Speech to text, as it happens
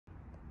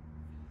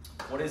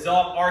What is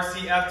up,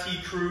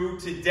 RCFT crew?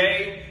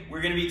 Today we're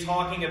going to be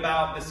talking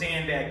about the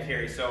sandbag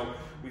carry. So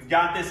we've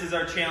got this as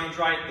our challenge,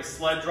 right? The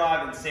sled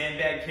drive and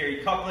sandbag carry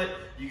couplet.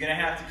 You're going to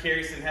have to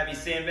carry some heavy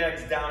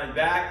sandbags down and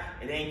back.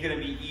 It ain't going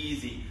to be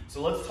easy.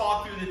 So let's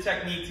talk through the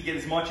technique to get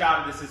as much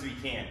out of this as we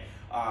can.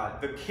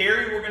 The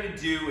carry we're going to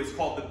do is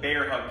called the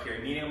bear hug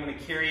carry, meaning I'm going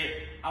to carry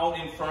it out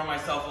in front of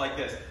myself like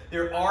this.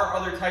 There are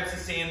other types of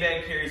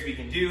sandbag carries we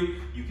can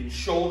do. You can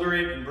shoulder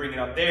it and bring it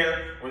up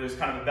there, or there's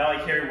kind of a belly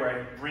carry where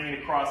I bring it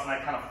across and I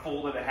kind of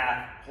fold it in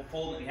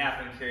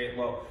half and carry it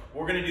low.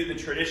 We're going to do the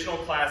traditional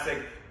classic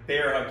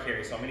bear hug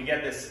carry. So I'm going to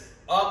get this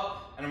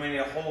up and I'm going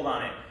to hold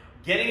on it.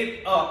 Getting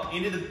it up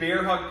into the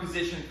bear hug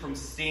position from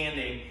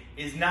standing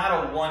is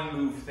not a one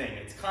move thing.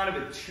 It's kind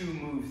of a two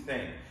move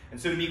thing. And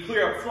so to be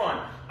clear up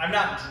front, I'm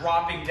not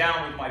dropping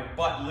down with my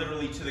butt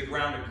literally to the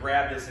ground to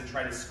grab this and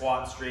try to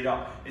squat straight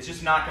up. It's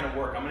just not going to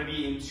work. I'm going to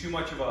be in too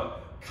much of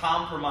a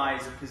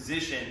compromised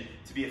position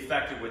to be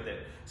effective with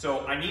it.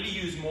 So I need to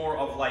use more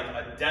of like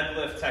a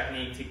deadlift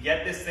technique to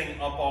get this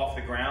thing up off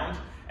the ground,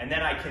 and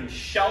then I can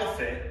shelf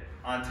it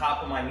on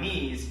top of my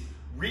knees,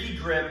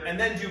 re-grip, and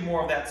then do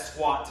more of that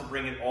squat to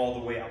bring it all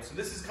the way up. So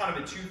this is kind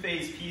of a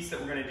two-phase piece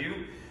that we're going to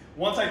do.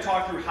 Once I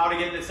talk through how to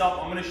get this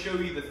up, I'm going to show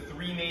you the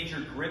three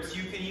major grips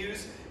you can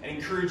use and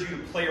encourage you to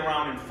play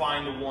around and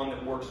find the one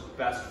that works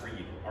best for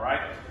you, all right?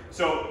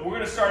 So we're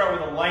going to start out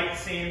with a light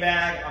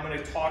sandbag. I'm going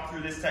to talk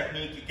through this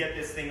technique, you get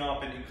this thing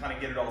up and kind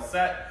of get it all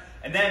set.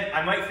 And then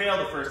I might fail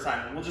the first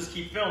time, and we'll just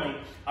keep filming.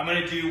 I'm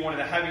going to do one of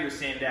the heavier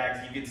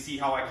sandbags. You can see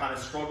how I kind of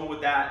struggle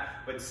with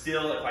that, but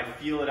still, if I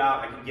feel it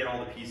out, I can get all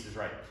the pieces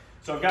right.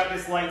 So I've got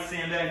this light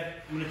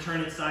sandbag. I'm going to turn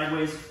it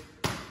sideways.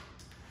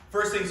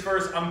 First things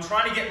first, I'm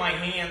trying to get my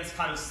hands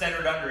kind of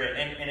centered under it,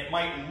 and it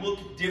might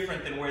look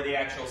different than where the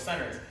actual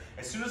center is.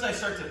 As soon as I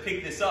start to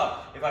pick this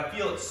up, if I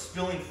feel it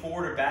spilling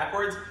forward or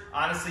backwards,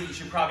 honestly, you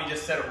should probably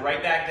just set it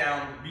right back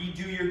down,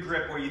 redo your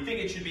grip where you think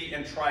it should be,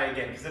 and try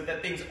again. Because if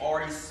that thing's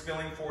already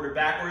spilling forward or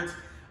backwards,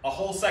 a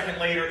whole second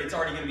later, it's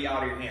already going to be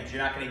out of your hands.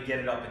 You're not going to get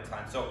it up in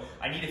time. So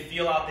I need to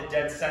feel out the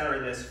dead center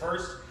of this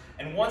first.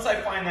 And once I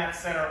find that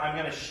center, I'm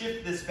going to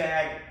shift this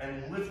bag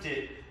and lift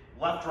it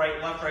left,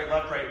 right, left, right,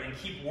 left, right, and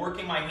keep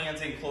working my hands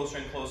in closer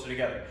and closer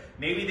together.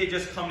 Maybe they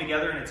just come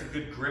together and it's a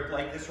good grip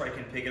like this where I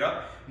can pick it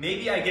up.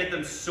 Maybe I get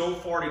them so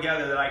far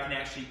together that I can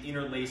actually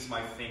interlace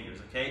my fingers,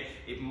 okay?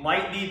 It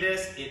might be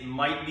this, it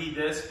might be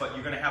this, but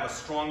you're gonna have a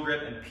strong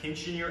grip and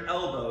pinching your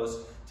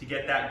elbows to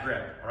get that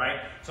grip, all right?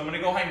 So I'm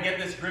gonna go ahead and get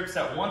this grip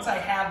set. Once I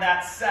have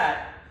that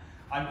set,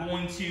 I'm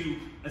going to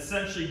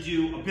essentially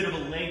do a bit of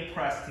a leg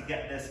press to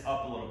get this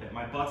up a little bit.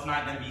 My butt's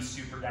not gonna be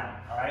super down,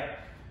 all right?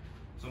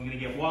 So I'm going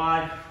to get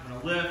wide, I'm going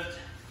to lift,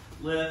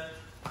 lift,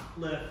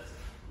 lift,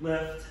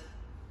 lift,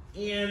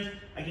 and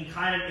I can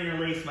kind of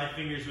interlace my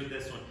fingers with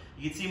this one.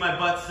 You can see my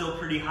butt's still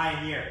pretty high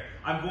in the air.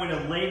 I'm going to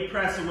leg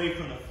press away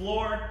from the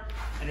floor,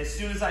 and as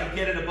soon as I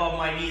get it above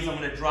my knees, I'm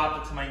going to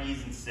drop it to my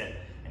knees and sit.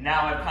 And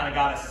now I've kind of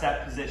got a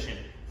set position.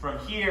 From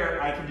here,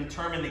 I can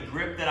determine the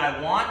grip that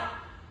I want.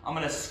 I'm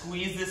going to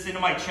squeeze this into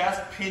my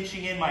chest,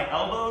 pinching in my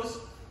elbows,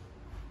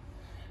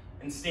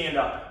 and stand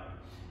up.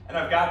 And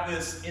I've got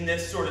this in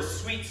this sort of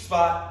sweet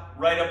spot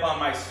right up on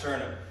my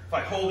sternum. If I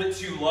hold it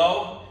too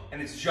low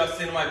and it's just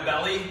in my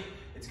belly,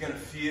 it's gonna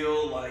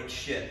feel like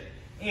shit.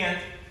 And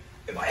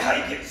if I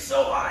hike it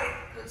so high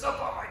that it's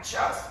up on my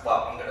chest,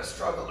 well, I'm gonna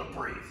struggle to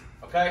breathe,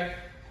 okay?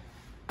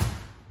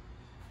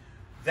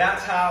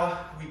 That's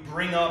how we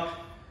bring up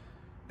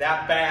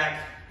that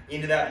bag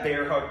into that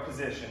bear hug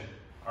position,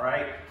 all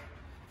right?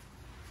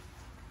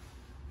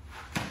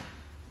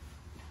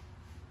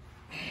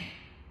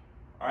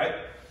 All right?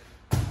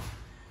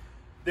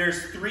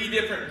 There's three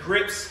different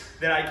grips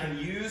that I can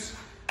use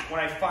when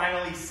I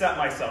finally set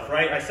myself,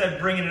 right? I said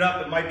bringing it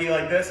up, it might be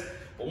like this,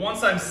 but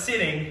once I'm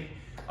sitting,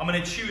 I'm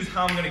gonna choose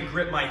how I'm gonna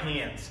grip my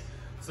hands.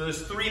 So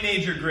there's three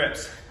major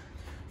grips.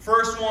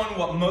 First one,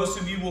 what most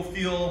of you will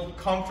feel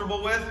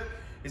comfortable with,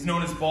 is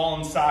known as ball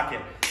and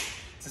socket.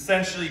 It's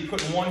essentially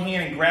putting one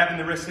hand and grabbing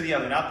the wrist of the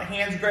other. Not the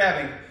hands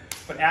grabbing,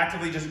 but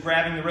actively just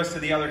grabbing the wrist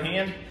of the other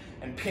hand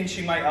and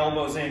pinching my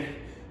elbows in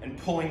and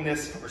pulling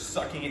this or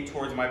sucking it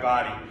towards my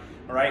body,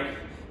 all right?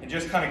 And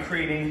just kind of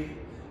creating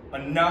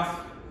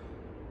enough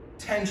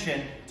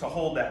tension to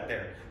hold that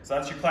there. So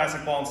that's your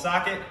classic ball and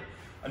socket.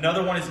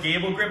 Another one is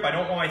gable grip. I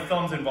don't want my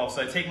thumbs involved,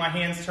 so I take my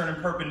hands, turn them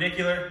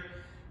perpendicular,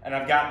 and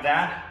I've got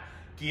that.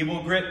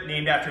 Gable grip,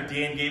 named after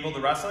Dan Gable,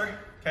 the wrestler,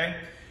 okay?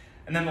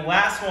 And then the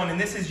last one,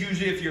 and this is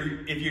usually if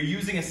you're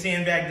using a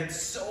sandbag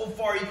that's so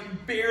far you can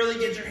barely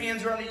get your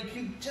hands around it, you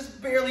can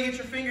just barely get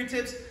your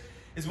fingertips,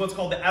 is what's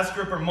called the S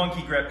grip or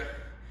monkey grip.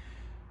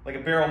 Like a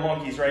barrel of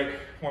monkeys, right?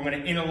 Where I'm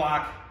gonna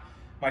interlock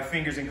my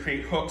fingers and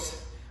create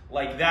hooks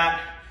like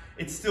that.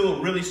 It's still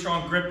a really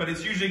strong grip, but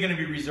it's usually gonna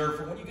be reserved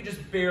for when you can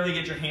just barely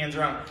get your hands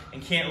around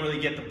and can't really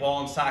get the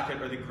ball and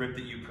socket or the grip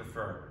that you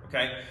prefer,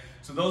 okay?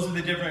 So those are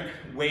the different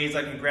ways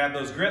I can grab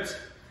those grips.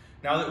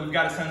 Now that we've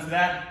got a sense of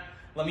that,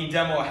 let me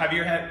demo a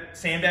heavier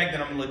sandbag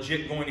that I'm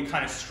legit going to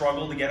kind of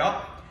struggle to get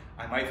up.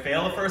 I might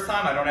fail the first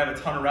time. I don't have a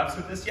ton of reps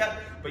with this yet,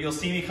 but you'll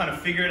see me kind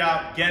of figure it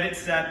out, get it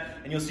set,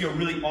 and you'll see a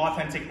really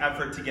authentic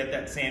effort to get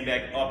that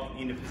sandbag up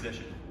into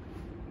position.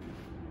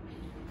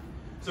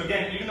 So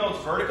again, even though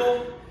it's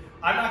vertical,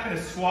 I'm not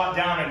gonna squat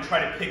down and try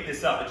to pick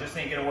this up. It just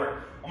ain't gonna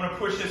work. I'm gonna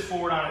push this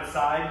forward on its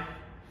side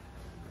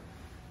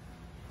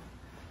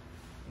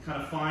and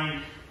kind of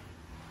find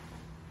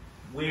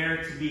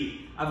where to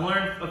be. I've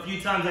learned a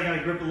few times I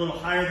gotta grip a little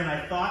higher than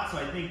I thought, so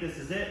I think this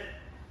is it.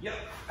 Yep.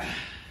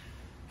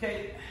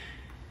 Okay,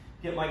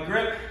 get my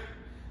grip.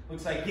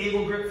 Looks like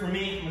gable grip for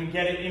me. I'm gonna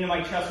get it into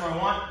my chest where I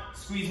want.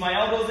 Squeeze my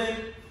elbows in.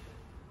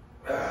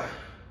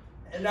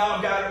 And now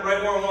I've got it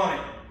right where I want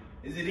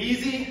it. Is it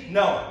easy?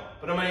 No.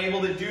 But am I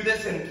able to do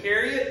this and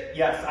carry it?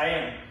 Yes, I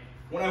am.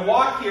 When I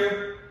walk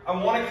here, I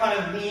wanna kind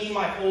of lean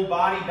my whole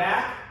body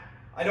back.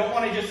 I don't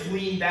wanna just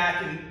lean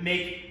back and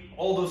make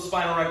all those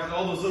spinal erectors,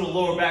 all those little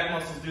lower back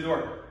muscles do the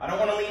work. I don't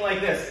wanna lean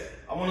like this.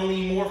 I wanna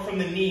lean more from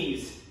the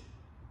knees.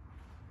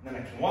 And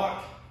then I can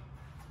walk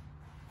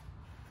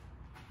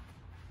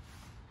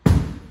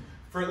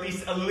for at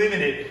least a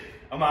limited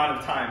amount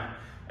of time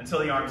until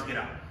the arms get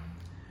out.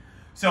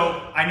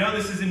 So I know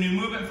this is a new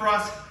movement for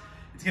us.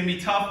 It's gonna be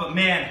tough, but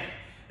man,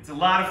 it's a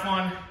lot of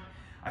fun.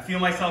 I feel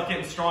myself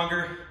getting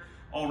stronger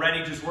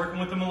already just working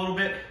with them a little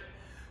bit.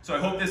 So I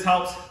hope this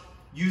helps.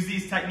 Use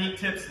these technique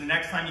tips the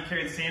next time you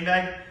carry the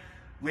sandbag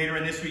later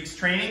in this week's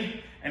training.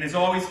 And as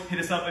always, hit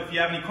us up if you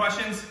have any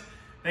questions.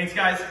 Thanks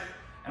guys,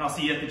 and I'll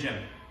see you at the gym.